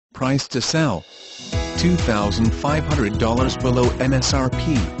price to sell. $2,500 below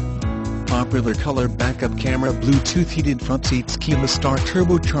MSRP. Popular color backup camera, Bluetooth heated front seats, keyless start,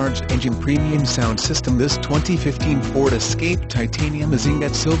 turbocharged engine, premium sound system. This 2015 Ford Escape Titanium is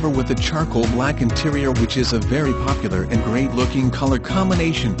ingot silver with a charcoal black interior, which is a very popular and great looking color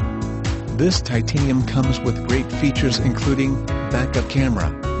combination. This Titanium comes with great features including backup camera,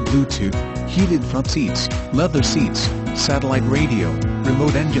 Bluetooth, heated front seats, leather seats, satellite radio,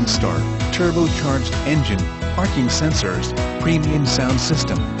 remote engine start, turbocharged engine, parking sensors, premium sound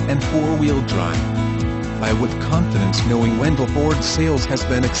system, and four-wheel drive. Buy with confidence knowing Wendle Ford sales has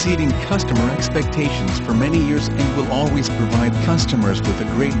been exceeding customer expectations for many years and will always provide customers with a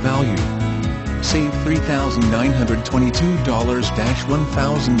great value. Save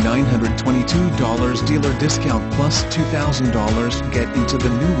 $3,922-$1,922 dealer discount plus $2,000. Get into the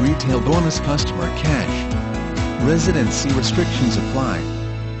new retail bonus customer cash. Residency restrictions apply.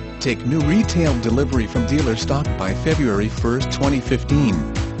 Take new retail delivery from dealer stock by February 1,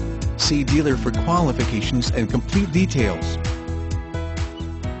 2015. See dealer for qualifications and complete details.